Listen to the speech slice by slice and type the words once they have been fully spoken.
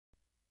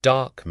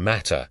dark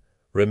matter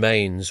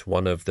remains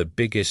one of the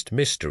biggest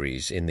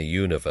mysteries in the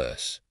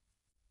universe.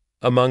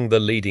 Among the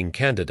leading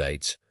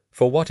candidates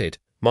for what it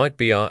might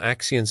be are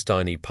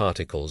axions-tiny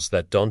particles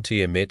that don't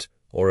emit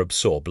or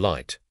absorb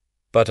light,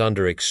 but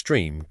under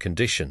extreme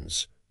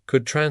conditions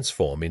could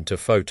transform into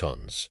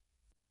photons.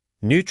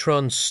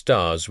 Neutron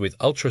stars with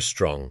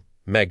ultra-strong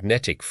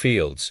magnetic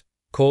fields,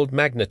 called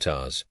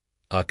magnetars,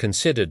 are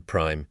considered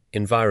prime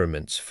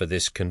environments for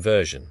this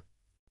conversion.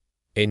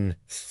 In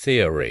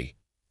theory,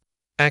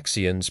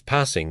 axions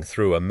passing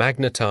through a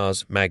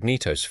magnetar's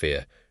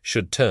magnetosphere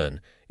should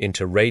turn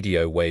into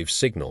radio wave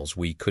signals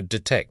we could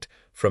detect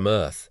from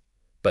Earth.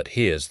 But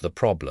here's the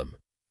problem.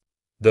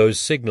 Those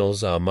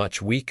signals are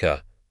much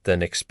weaker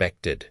than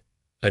expected.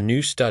 A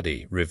new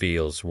study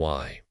reveals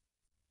why.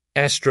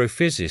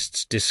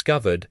 Astrophysicists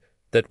discovered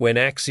that when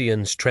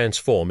axions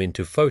transform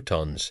into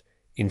photons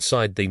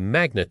inside the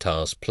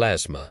magnetar's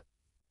plasma,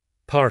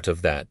 part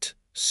of that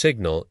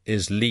signal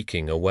is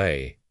leaking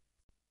away.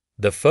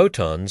 The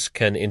photons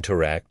can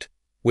interact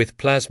with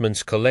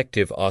plasmon's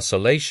collective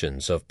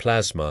oscillations of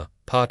plasma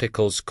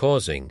particles,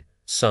 causing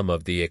some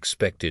of the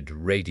expected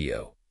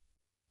radio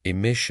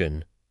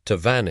emission to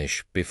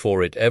vanish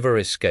before it ever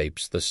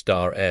escapes the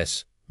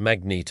star's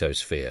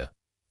magnetosphere.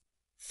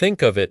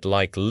 Think of it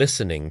like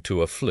listening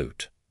to a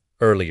flute.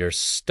 Earlier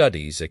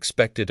studies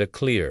expected a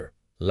clear,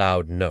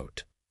 loud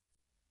note.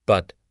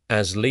 But,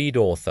 as lead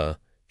author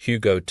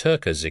Hugo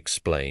Turkers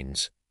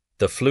explains,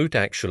 the flute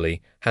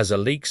actually has a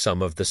leak.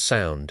 Some of the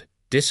sound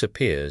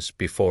disappears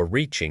before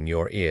reaching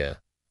your ear.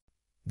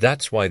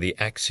 That's why the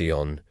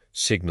axion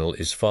signal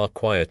is far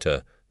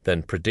quieter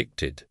than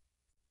predicted.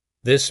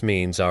 This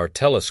means our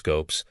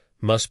telescopes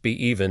must be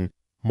even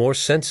more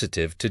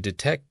sensitive to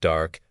detect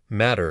dark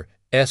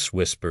matter's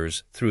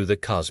whispers through the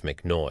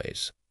cosmic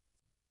noise.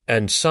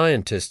 And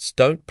scientists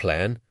don't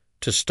plan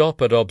to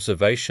stop at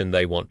observation.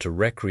 They want to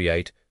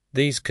recreate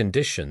these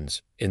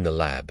conditions in the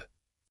lab,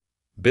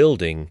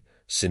 building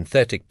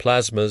synthetic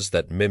plasmas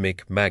that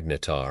mimic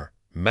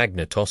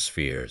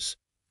magnetospheres.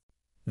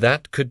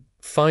 That could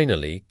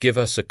finally give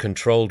us a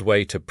controlled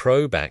way to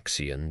probe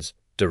axions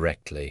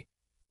directly.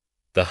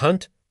 The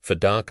hunt for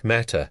dark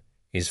matter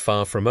is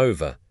far from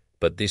over,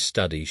 but this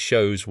study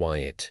shows why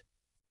it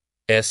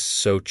is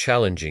so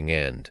challenging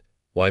and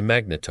why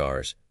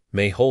magnetars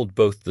may hold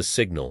both the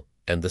signal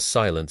and the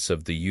silence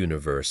of the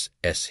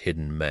universe's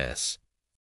hidden mass.